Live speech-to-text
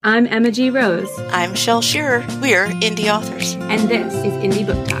I'm Emma G. Rose. I'm Shel Shearer. We're indie authors. And this is Indie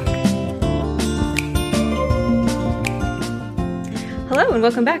Book Talk. Hello and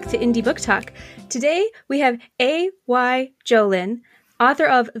welcome back to Indie Book Talk. Today we have A.Y. Jolin, author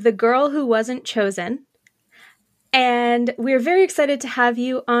of The Girl Who Wasn't Chosen. And we're very excited to have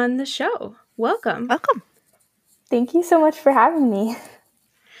you on the show. Welcome. Welcome. Thank you so much for having me.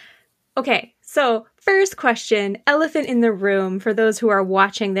 Okay, so first question, elephant in the room for those who are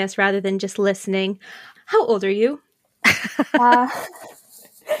watching this rather than just listening. How old are you?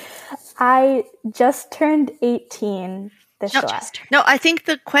 I just turned 18 this July. No, I think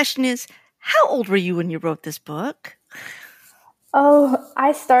the question is, how old were you when you wrote this book? Oh,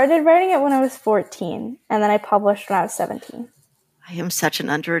 I started writing it when I was 14, and then I published when I was 17. I am such an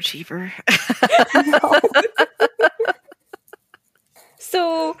underachiever.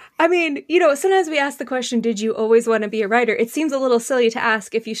 So, I mean, sometimes we ask the question, did you always want to be a writer? It seems a little silly to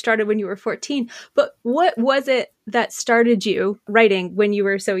ask if you started when you were 14, but what was it that started you writing when you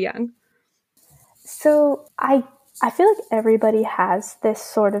were so young? So, I feel like everybody has this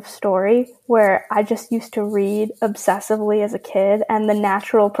sort of story where I just used to read obsessively as a kid, and the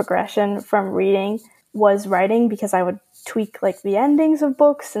natural progression from reading was writing because I would tweak like the endings of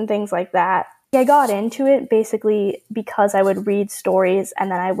books and things like that. I got into it basically because I would read stories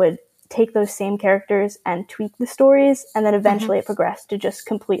and then I would take those same characters and tweak the stories, and then eventually it progressed to just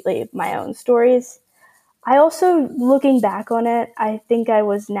completely my own stories. I also, looking back on it, I think I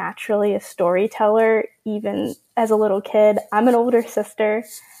was naturally a storyteller even as a little kid. I'm an older sister,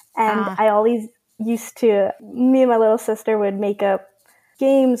 and I always me and my little sister would make up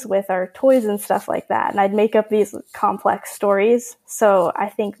games with our toys and stuff like that, and I'd make up these complex stories. So I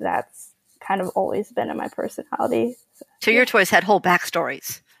think that's kind of always been in my personality. So your toys had whole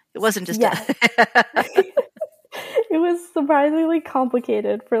backstories. It wasn't just It was surprisingly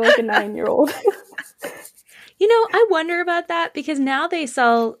complicated for like a 9-year-old. I wonder about that because now they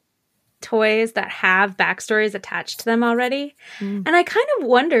sell toys that have backstories attached to them already. And I kind of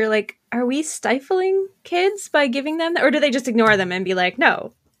wonder, like, are we stifling kids by giving them that? Or do they just ignore them and be like,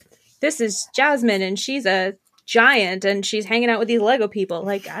 no, this is Jasmine and she's a giant and she's hanging out with these Lego people.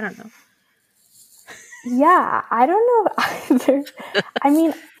 Like, I don't know. Yeah, I don't know either. I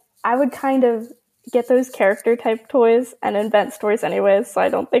mean, I would kind of get those character type toys and invent stories anyways, so I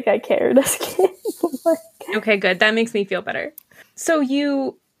don't think I cared as a kid. Okay, good. That makes me feel better. So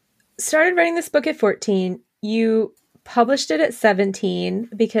you started writing this book at 14. You published it at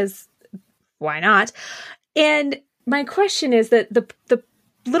 17 because why not? And my question is that the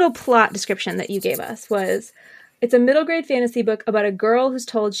little plot description that you gave us was, it's a middle grade fantasy book about a girl who's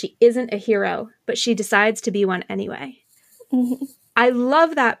told she isn't a hero, but she decides to be one anyway. Mm-hmm. I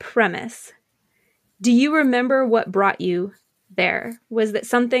love that premise. Do you remember what brought you there? Was that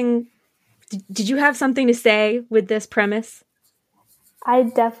something, did you have something to say with this premise? I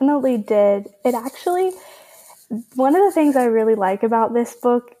definitely did. It actually, one of the things I really like about this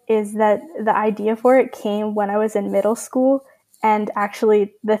book is that the idea for it came when I was in middle school. And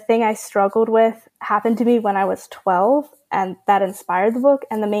actually, the thing I struggled with happened to me when I was 12, and that inspired the book.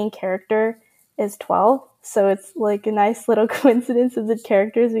 And the main character is 12. So it's like a nice little coincidence of the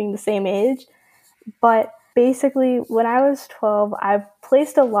characters being the same age. But basically, when I was 12, I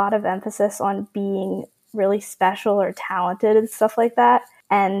placed a lot of emphasis on being really special or talented and stuff like that.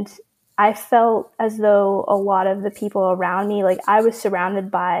 And I felt as though a lot of the people around me, like I was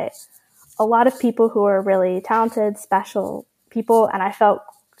surrounded by a lot of people who are really talented, special people, and I felt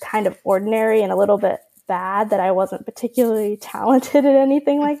kind of ordinary and a little bit bad that I wasn't particularly talented at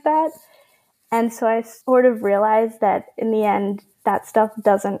anything like that. And so I sort of realized that in the end, that stuff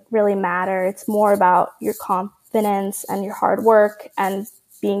doesn't really matter. It's more about your confidence and your hard work and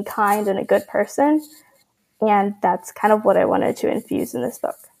being kind and a good person. And that's kind of what I wanted to infuse in this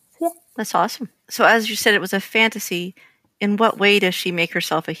book. So, yeah. That's awesome. So as you said, it was a fantasy. In what way does she make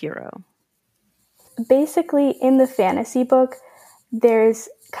herself a hero? Basically, in the fantasy book, there's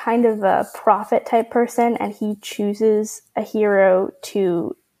kind of a prophet type person, and he chooses a hero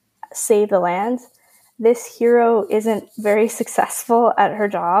to save the land. This hero isn't very successful at her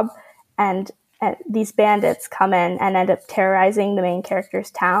job, and these bandits come in and end up terrorizing the main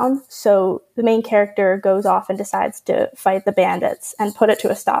character's town. So the main character goes off and decides to fight the bandits and put it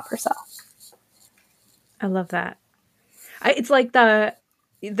to a stop herself. I love that. It's like the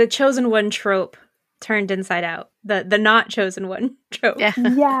chosen one trope turned inside out. The not chosen one trope.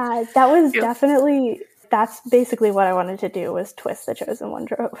 Yeah, that was definitely, that's basically what I wanted to do, was twist the chosen one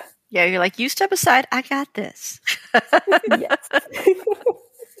trope. Yeah, you're like, you step aside, I got this. Yes.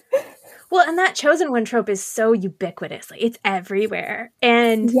 Well, and that chosen one trope is so ubiquitous. Like, it's everywhere.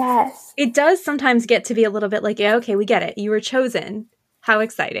 And Yes. it does sometimes get to be a little bit like, yeah, okay, we get it. You were chosen. How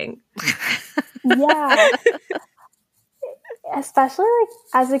exciting. Yeah. Especially like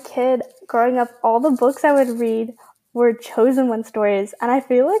as a kid growing up, all the books I would read were chosen one stories. And I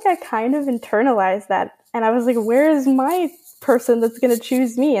feel like I kind of internalized that. And I was like, where is my person that's going to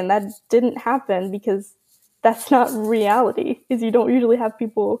choose me? And that didn't happen because that's not reality. Is you don't usually have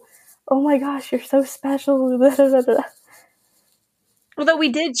people, oh my gosh, you're so special. Although we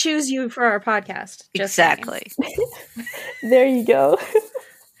did choose you for our podcast. Just Exactly. There you go.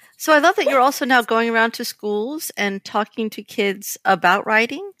 So I love that you're also now going around to schools and talking to kids about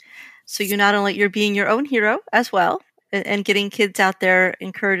writing. So you're being your own hero as well and getting kids out there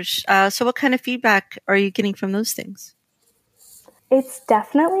encouraged. So what kind of feedback are you getting from those things? It's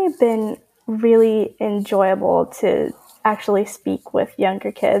definitely been really enjoyable to actually speak with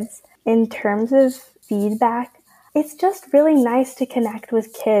younger kids. In terms of feedback, it's just really nice to connect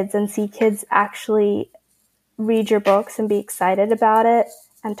with kids and see kids actually read your books and be excited about it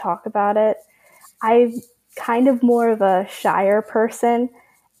and talk about it. I'm kind of more of a shyer person,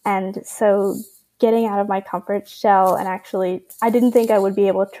 and so getting out of my comfort shell and actually, I didn't think I would be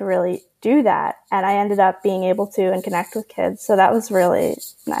able to really do that, and I ended up being able to and connect with kids, so that was really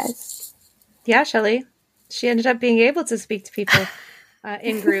nice. Yeah, Shelley. She ended up being able to speak to people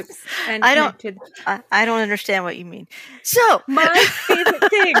in groups and I connect with. I don't understand what you mean. So My favorite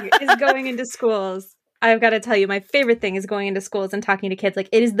thing is going into schools. I've got to tell you, my favorite thing is going into schools and talking to kids. Like,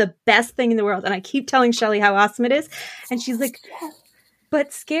 it is the best thing in the world. And I keep telling Shelley how awesome it is. And she's like,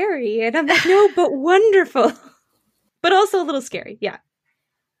 but scary. And I'm like, no, but wonderful. But also a little scary. Yeah.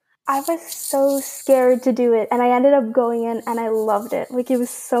 I was so scared to do it, and I ended up going in and I loved it. Like, it was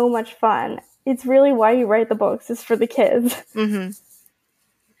so much fun. It's really why you write the books, is for the kids. Mm-hmm.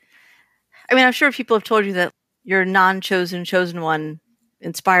 I mean, I'm sure people have told you that your non-chosen, chosen one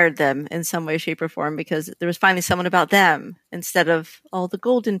inspired them in some way, shape, or form because there was finally someone about them instead of all the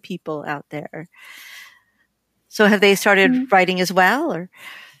golden people out there. So have they started writing as well? Or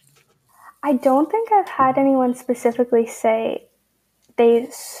I don't think I've had anyone specifically say they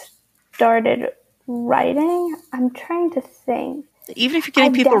started writing. I'm trying to think. Even if you're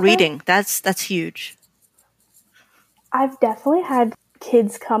getting people reading, that's huge. I've definitely had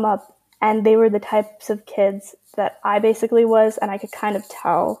kids come up, and they were the types of kids that I basically was, and I could kind of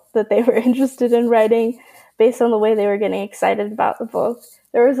tell that they were interested in writing based on the way they were getting excited about the book.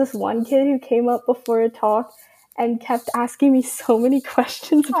 There was this one kid who came up before a talk and kept asking me so many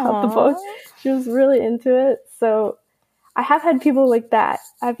questions about the book. She was really into it. So I have had people like that.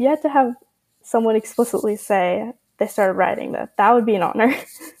 I've yet to have someone explicitly say they started writing that. That would be an honor.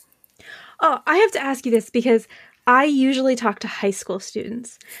 Oh, I have to ask you this because I usually talk to high school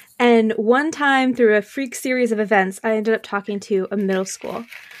students. And one time through a freak series of events, I ended up talking to a middle school.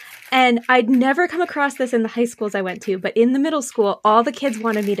 And I'd never come across this in the high schools I went to, but in the middle school, all the kids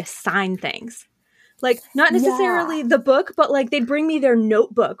wanted me to sign things. Like, not necessarily the book, but like they'd bring me their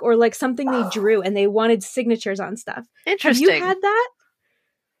notebook or like something they drew and they wanted signatures on stuff. Interesting. Have you had that?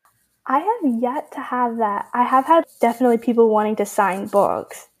 I have yet to have that. I have had definitely people wanting to sign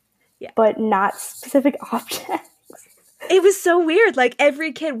books, but not specific objects. It was so weird. Like,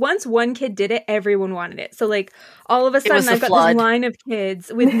 every kid, once one kid did it, everyone wanted it. So like all of a sudden I've got this line of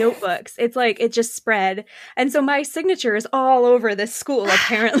kids with notebooks. It's like it just spread. And so my signature is all over this school,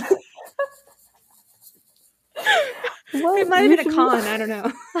 apparently. Well, it might have been a con. I don't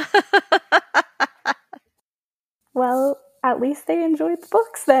know. Well, at least they enjoyed the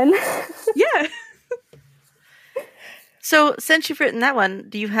books then. Yeah. So since you've written that one,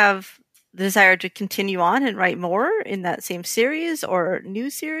 do you have the desire to continue on and write more in that same series or new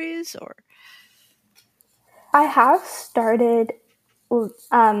series? Or I have started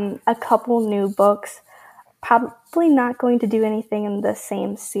a couple new books. Probably not going to do anything in the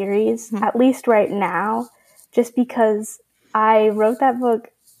same series, at least right now, just because I wrote that book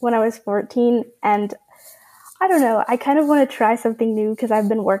when I was 14, and I don't know, I kind of want to try something new because I've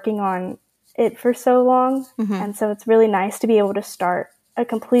been working on it for so long, and so it's really nice to be able to start a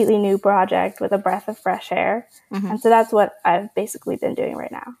completely new project with a breath of fresh air, and so that's what I've basically been doing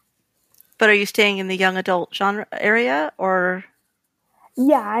right now. But are you staying in the young adult genre area, or?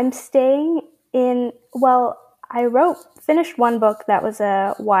 Yeah, I'm staying in, well, I finished one book that was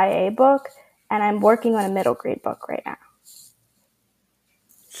a YA book, and I'm working on a middle grade book right now.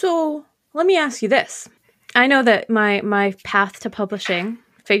 So let me ask you this. I know that my path to publishing,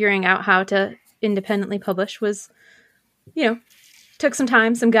 figuring out how to independently publish was, took some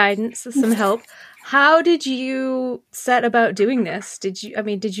time, some guidance, some help. How did you set about doing this? Did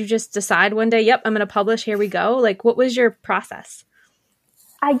you just decide one day, yep, I'm going to publish, here we go? Like, what was your process?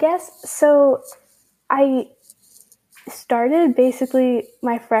 I guess so. I started basically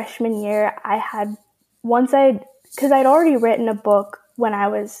my freshman year. Because I'd already written a book when I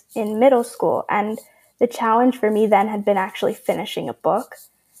was in middle school, and the challenge for me then had been actually finishing a book.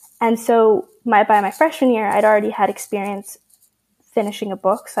 And so by my freshman year, I'd already had experience finishing a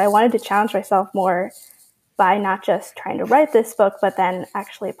book. So I wanted to challenge myself more by not just trying to write this book, but then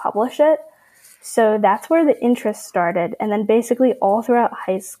actually publish it. So that's where the interest started. And then basically all throughout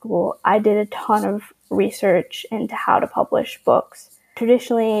high school, I did a ton of research into how to publish books.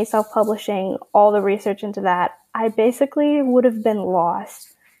 Traditionally, self-publishing, all the research into that, I basically would have been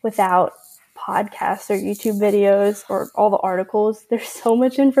lost without podcasts or YouTube videos or all the articles. There's so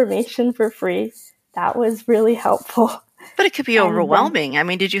much information for free. That was really helpful. But it could be overwhelming. I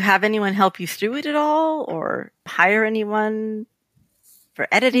mean, did you have anyone help you through it at all, or hire anyone for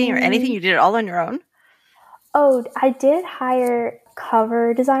editing or anything? You did it all on your own? Oh, I did hire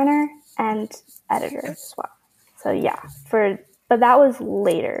cover designer and editor as well. So yeah, but that was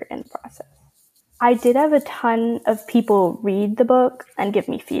later in the process. I did have a ton of people read the book and give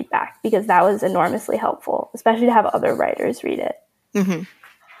me feedback, because that was enormously helpful, especially to have other writers read it. Mm-hmm.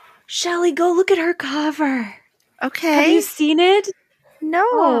 Shelley, go look at her cover. Okay. Have you seen it? No.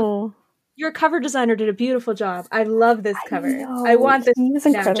 Oh, your cover designer did a beautiful job. I love this cover. I want this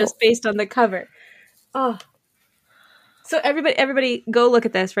now just based on the cover. Oh. So everybody go look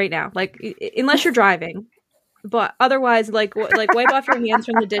at this right now. Like, unless you're driving. But otherwise, like wipe off your hands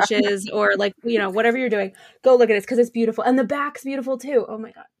from the dishes, or like, whatever you're doing, go look at this, because it's beautiful, and the back's beautiful too. Oh my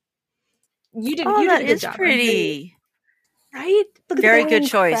god, you did a good job. Pretty, right? Very good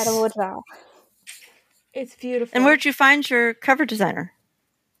choice. Incredible job. It's beautiful. And where'd you find your cover designer?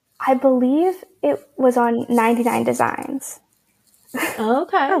 I believe it was on 99 Designs. Okay.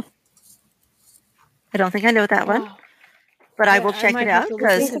 Oh. I don't think I know that one, but I will check it out,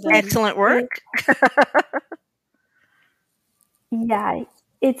 because excellent work. Yeah,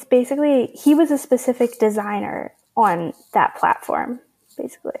 it's basically, he was a specific designer on that platform,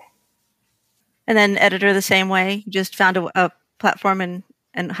 basically. And then editor the same way? You just found a platform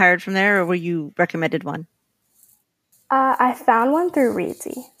and hired from there, or were you recommended one? I found one through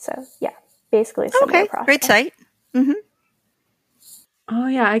Reedsy. So yeah, basically a similar process. Great site. Mm-hmm. Oh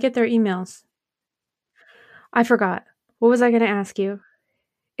yeah, I get their emails. I forgot. What was I going to ask you?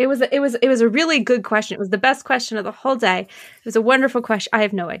 It was a really good question. It was the best question of the whole day. It was a wonderful question. I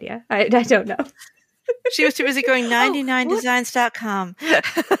have no idea. I don't know. She was too busy going 99designs.com.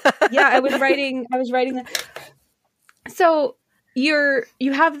 Yeah, I was writing that. So you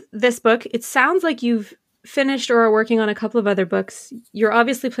have this book. It sounds like you've finished or are working on a couple of other books. You're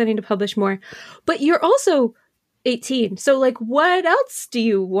obviously planning to publish more, but you're also 18. So like, what else do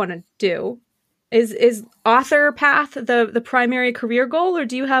you want to do? Is author path the primary career goal, or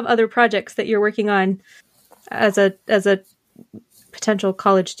do you have other projects that you're working on as a potential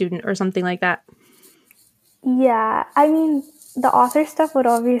college student or something like that? Yeah, I mean, the author stuff would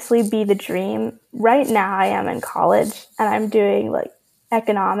obviously be the dream. Right now I am in college and I'm doing like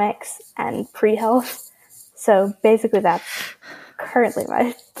economics and pre-health. So basically that's currently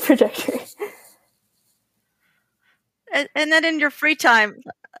my trajectory. And then in your free time,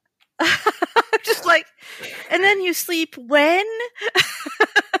 just like, and then you sleep when?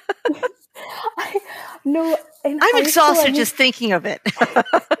 I'm exhausted just thinking of it.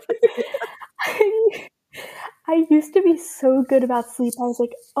 I used to be so good about sleep. I was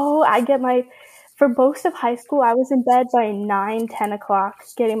like, for most of high school, I was in bed by 9, 10 o'clock,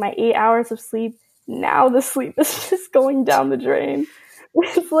 getting my 8 hours of sleep. Now the sleep is just going down the drain.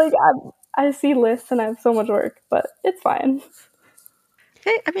 It's like, I see lists and I have so much work, but it's fine.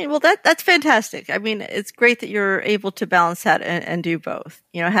 Okay, I mean, well, that's fantastic. I mean, it's great that you're able to balance that and do both.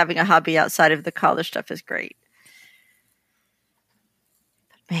 Having a hobby outside of the college stuff is great.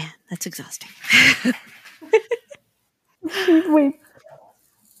 But man, that's exhausting. Wait.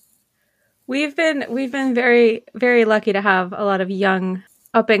 We've been very, very lucky to have a lot of young,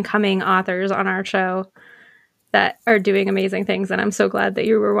 up and coming authors on our show that are doing amazing things, and I'm so glad that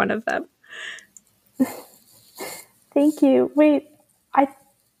you were one of them. Thank you. Wait, I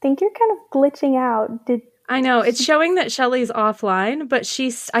think you're kind of glitching out. I know, it's showing that Shelley's offline, but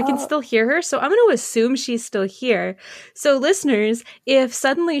I can still hear her, so I'm going to assume she's still here. So listeners, if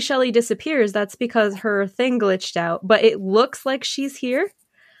suddenly Shelley disappears, that's because her thing glitched out, but it looks like she's here.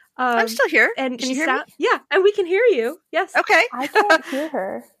 I'm still here. And can you hear me? Yeah, and we can hear you. Yes. Okay. I can't hear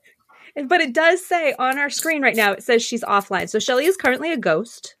her. But it does say on our screen right now, it says she's offline. So Shelley is currently a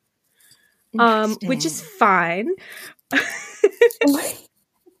ghost. which is fine.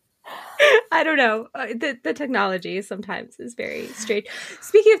 I don't know. The technology sometimes is very strange.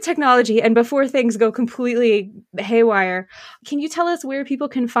 Speaking of technology, and before things go completely haywire, can you tell us where people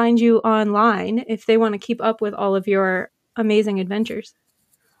can find you online if they want to keep up with all of your amazing adventures?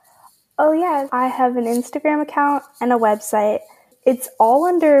 Oh, yeah. I have an Instagram account and a website. It's all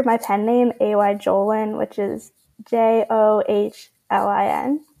under my pen name, A.Y. Jolin, which is Johlin.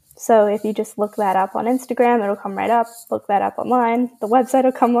 So if you just look that up on Instagram, it'll come right up. Look that up online. The website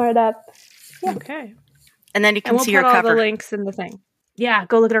will come right up. Yeah. Okay. And then you can see your cover. We'll put all the links in the thing. Yeah,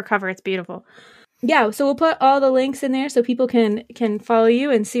 go look at our cover. It's beautiful. Yeah, so we'll put all the links in there so people can follow you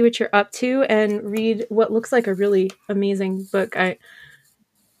and see what you're up to and read what looks like a really amazing book.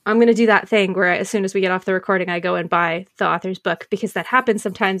 I'm going to do that thing where as soon as we get off the recording, I go and buy the author's book, because that happens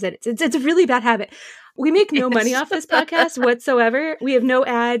sometimes. That it's a really bad habit. We make no money off this podcast whatsoever. We have no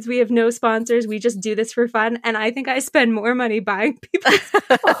ads. We have no sponsors. We just do this for fun. And I think I spend more money buying people's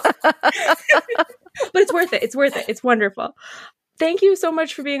books. But it's worth it. It's worth it. It's wonderful. Thank you so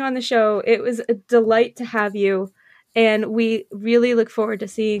much for being on the show. It was a delight to have you. And we really look forward to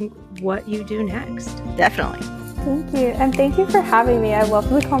seeing what you do next. Definitely. Thank you. And thank you for having me. I love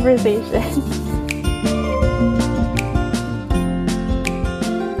the conversation.